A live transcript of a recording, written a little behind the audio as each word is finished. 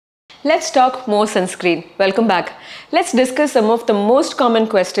Let's talk more sunscreen. Welcome back. Let's discuss some of the most common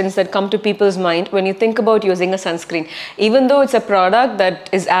questions that come to people's mind when you think about using a sunscreen. Even though it's a product that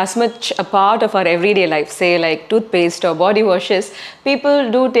is as much a part of our everyday life, say like toothpaste or body washes,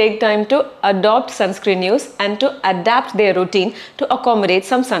 people do take time to adopt sunscreen use and to adapt their routine to accommodate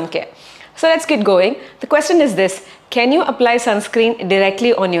some sun care. So let's get going. The question is this: can you apply sunscreen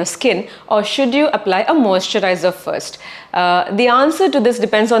directly on your skin, or should you apply a moisturizer first? The answer to this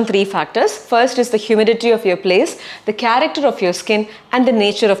depends on three factors. First is the humidity of your place, the character of your skin, and the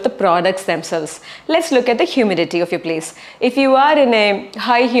nature of the products themselves. Let's look at the humidity of your place. If you are in a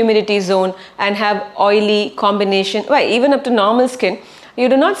high humidity zone and have oily combination, well, even up to normal skin, you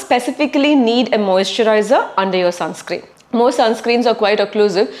do not specifically need a moisturizer under your sunscreen. Most sunscreens are quite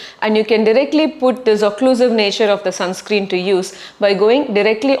occlusive, and you can directly put this occlusive nature of the sunscreen to use by going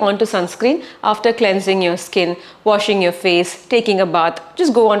directly onto sunscreen after cleansing your skin, washing your face, taking a bath.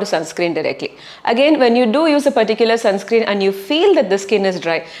 Just go onto sunscreen directly. Again, when you do use a particular sunscreen and you feel that the skin is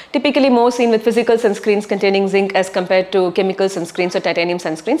dry, typically more seen with physical sunscreens containing zinc as compared to chemical sunscreens or titanium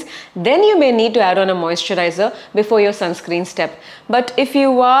sunscreens, then you may need to add on a moisturizer before your sunscreen step. But if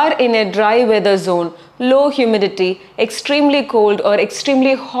you are in a dry weather zone, low humidity, extremely cold or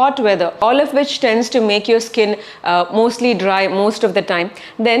extremely hot weather, all of which tends to make your skin mostly dry most of the time,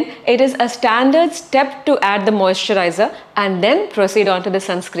 then it is a standard step to add the moisturizer and then proceed on to the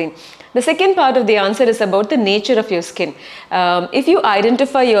sunscreen. The second part of the answer is about the nature of your skin. If you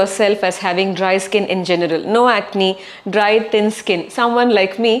identify yourself as having dry skin in general, no acne, dry, thin skin, someone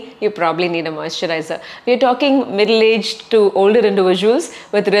like me, you probably need a moisturizer. We are talking middle-aged to older individuals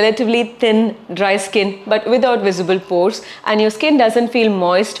with relatively thin, dry skin but without visible pores, and your skin doesn't feel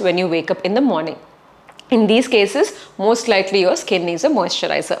moist when you wake up in the morning. In these cases, most likely your skin needs a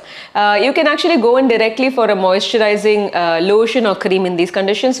moisturizer. You can actually go in directly for a moisturizing lotion or cream in these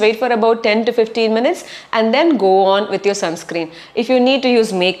conditions. Wait for about 10 to 15 minutes and then go on with your sunscreen. If you need to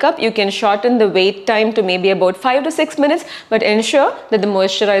use makeup, you can shorten the wait time to maybe about 5 to 6 minutes, but ensure that the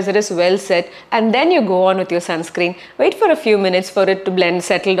moisturizer is well set and then you go on with your sunscreen. Wait for a few minutes for it to blend,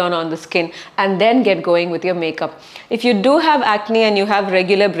 settle down on the skin, and then get going with your makeup. If you do have acne and you have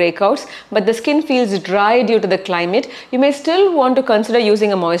regular breakouts, but the skin feels dry due to the climate, you may still want to consider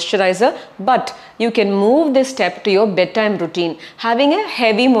using a moisturizer, but you can move this step to your bedtime routine. Having a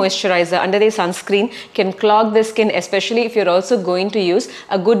heavy moisturizer under the sunscreen can clog the skin, especially if you're also going to use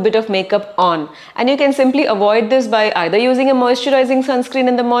a good bit of makeup on. And you can simply avoid this by either using a moisturizing sunscreen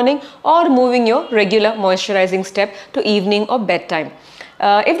in the morning or moving your regular moisturizing step to evening or bedtime.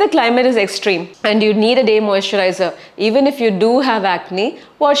 If the climate is extreme and you need a day moisturizer, even if you do have acne,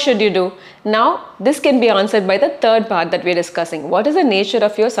 what should you do? Now, this can be answered by the third part that we're discussing. What is the nature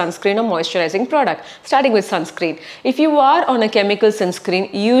of your sunscreen or moisturizing product? Starting with sunscreen. If you are on a chemical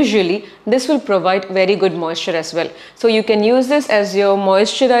sunscreen, usually this will provide very good moisture as well. So you can use this as your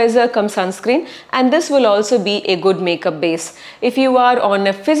moisturizer come sunscreen, and this will also be a good makeup base. If you are on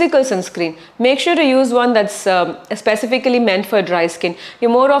a physical sunscreen, make sure to use one that's specifically meant for dry skin. You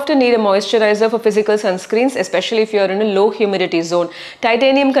more often need a moisturizer for physical sunscreens, especially if you are in a low humidity zone.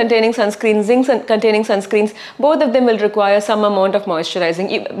 Titanium containing sunscreens, zinc containing sunscreens, both of them will require some amount of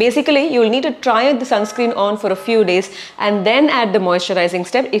moisturizing. Basically, you will need to try the sunscreen on for a few days and then add the moisturizing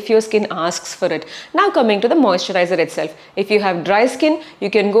step if your skin asks for it. Now coming to the moisturizer itself. If you have dry skin, you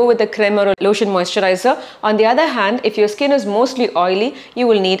can go with a creme or a lotion moisturizer. On the other hand, if your skin is mostly oily, you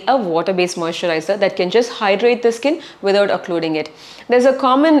will need a water-based moisturizer that can just hydrate the skin without occluding it. There's a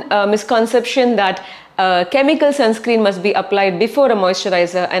common misconception that chemical sunscreen must be applied before a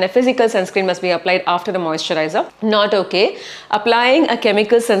moisturizer and a physical sunscreen must be applied after a moisturizer. Not okay. Applying a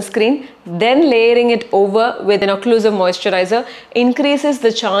chemical sunscreen, then layering it over with an occlusive moisturizer increases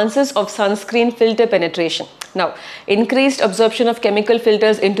the chances of sunscreen filter penetration. Now, increased absorption of chemical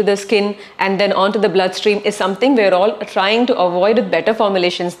filters into the skin and then onto the bloodstream is something we're all trying to avoid with better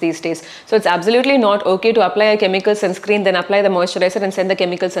formulations these days. So it's absolutely not okay to apply a chemical sunscreen, then apply the moisturizer and send the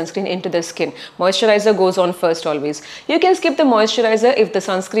chemical sunscreen into the skin. Moisturizer goes on first always. You can skip the moisturizer if the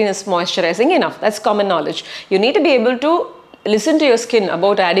sunscreen is moisturizing enough. That's common knowledge. You need to be able to listen to your skin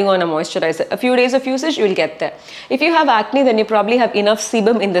about adding on a moisturizer. A few days of usage, you will get there. If you have acne, then you probably have enough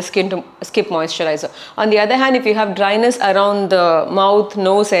sebum in the skin to skip moisturizer. On the other hand, if you have dryness around the mouth,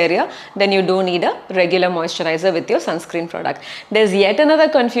 nose area, then you do need a regular moisturizer with your sunscreen product. There's yet another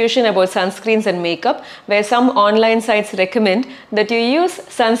confusion about sunscreens and makeup, where some online sites recommend that you use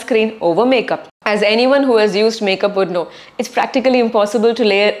sunscreen over makeup. As anyone who has used makeup would know, it's practically impossible to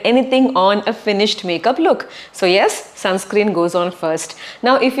layer anything on a finished makeup look. So yes, sunscreen goes on first.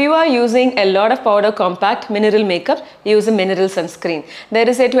 Now if you are using a lot of powder compact mineral makeup, use a mineral sunscreen. There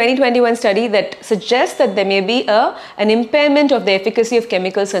is a 2021 study that suggests that there may be an impairment of the efficacy of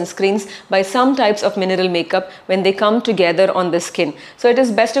chemical sunscreens by some types of mineral makeup when they come together on the skin. So it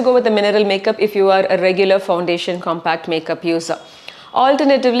is best to go with the mineral makeup if you are a regular foundation compact makeup user.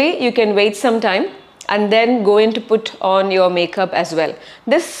 Alternatively, you can wait some time and then go in to put on your makeup as well.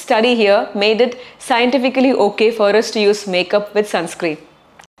 This study here made it scientifically okay for us to use makeup with sunscreen.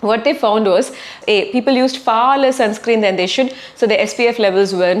 What they found was, A, people used far less sunscreen than they should, so the SPF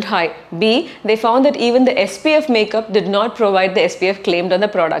levels weren't high. B, they found that even the SPF makeup did not provide the SPF claimed on the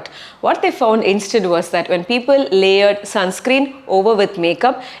product. What they found instead was that when people layered sunscreen over with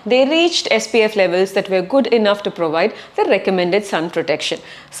makeup, they reached SPF levels that were good enough to provide the recommended sun protection.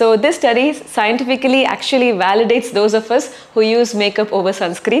 So this study scientifically actually validates those of us who use makeup over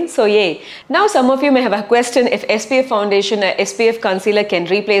sunscreen, so yay. Now some of you may have a question if SPF foundation or SPF concealer can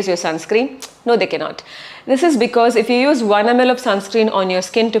replace your sunscreen. No, they cannot. This is because if you use 1 ml of sunscreen on your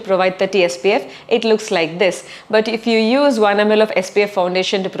skin to provide 30 SPF, it looks like this. But if you use 1 ml of SPF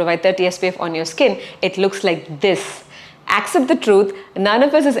foundation to provide 30 SPF on your skin, it looks like this. Accept the truth, none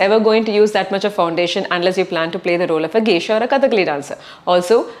of us is ever going to use that much of foundation unless you plan to play the role of a geisha or a Kathakali dancer.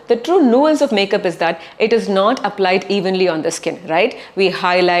 Also, the true nuance of makeup is that it is not applied evenly on the skin, right? We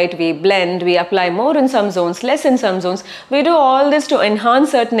highlight, we blend, we apply more in some zones, less in some zones. We do all this to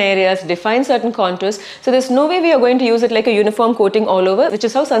enhance certain areas, define certain contours. So there's no way we are going to use it like a uniform coating all over, which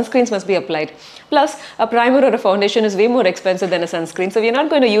is how sunscreens must be applied. Plus, a primer or a foundation is way more expensive than a sunscreen. So we're not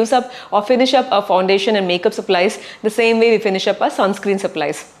going to use up or finish up our foundation and makeup supplies the same way we finish up our sunscreen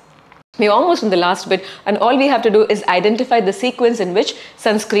supplies. We're almost in the last bit, and all we have to do is identify the sequence in which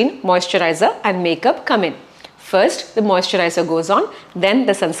sunscreen, moisturizer and makeup come in. First, the moisturizer goes on, then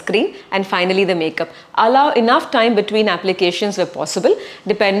the sunscreen, and finally the makeup. Allow enough time between applications where possible,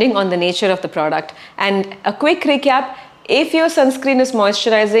 depending on the nature of the product. And a quick recap, if your sunscreen is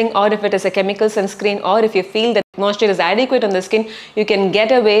moisturizing, or if it is a chemical sunscreen, or if you feel that moisture is adequate on the skin, you can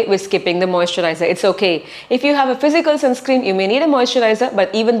get away with skipping the moisturizer. It's okay. If you have a physical sunscreen, you may need a moisturizer,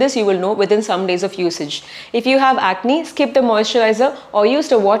 but even this you will know within some days of usage. If you have acne, skip the moisturizer or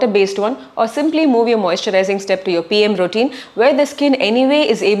use a water-based one, or simply move your moisturizing step to your PM routine, where the skin anyway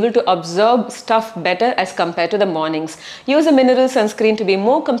is able to absorb stuff better as compared to the mornings. Use a mineral sunscreen to be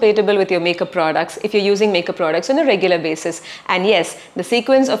more compatible with your makeup products if you're using makeup products on a regular basis. And yes, the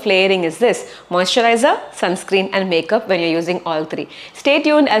sequence of layering is this: moisturizer, sunscreen and makeup when you're using all three. Stay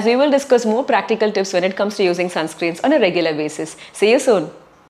tuned as we will discuss more practical tips when it comes to using sunscreens on a regular basis. See you soon.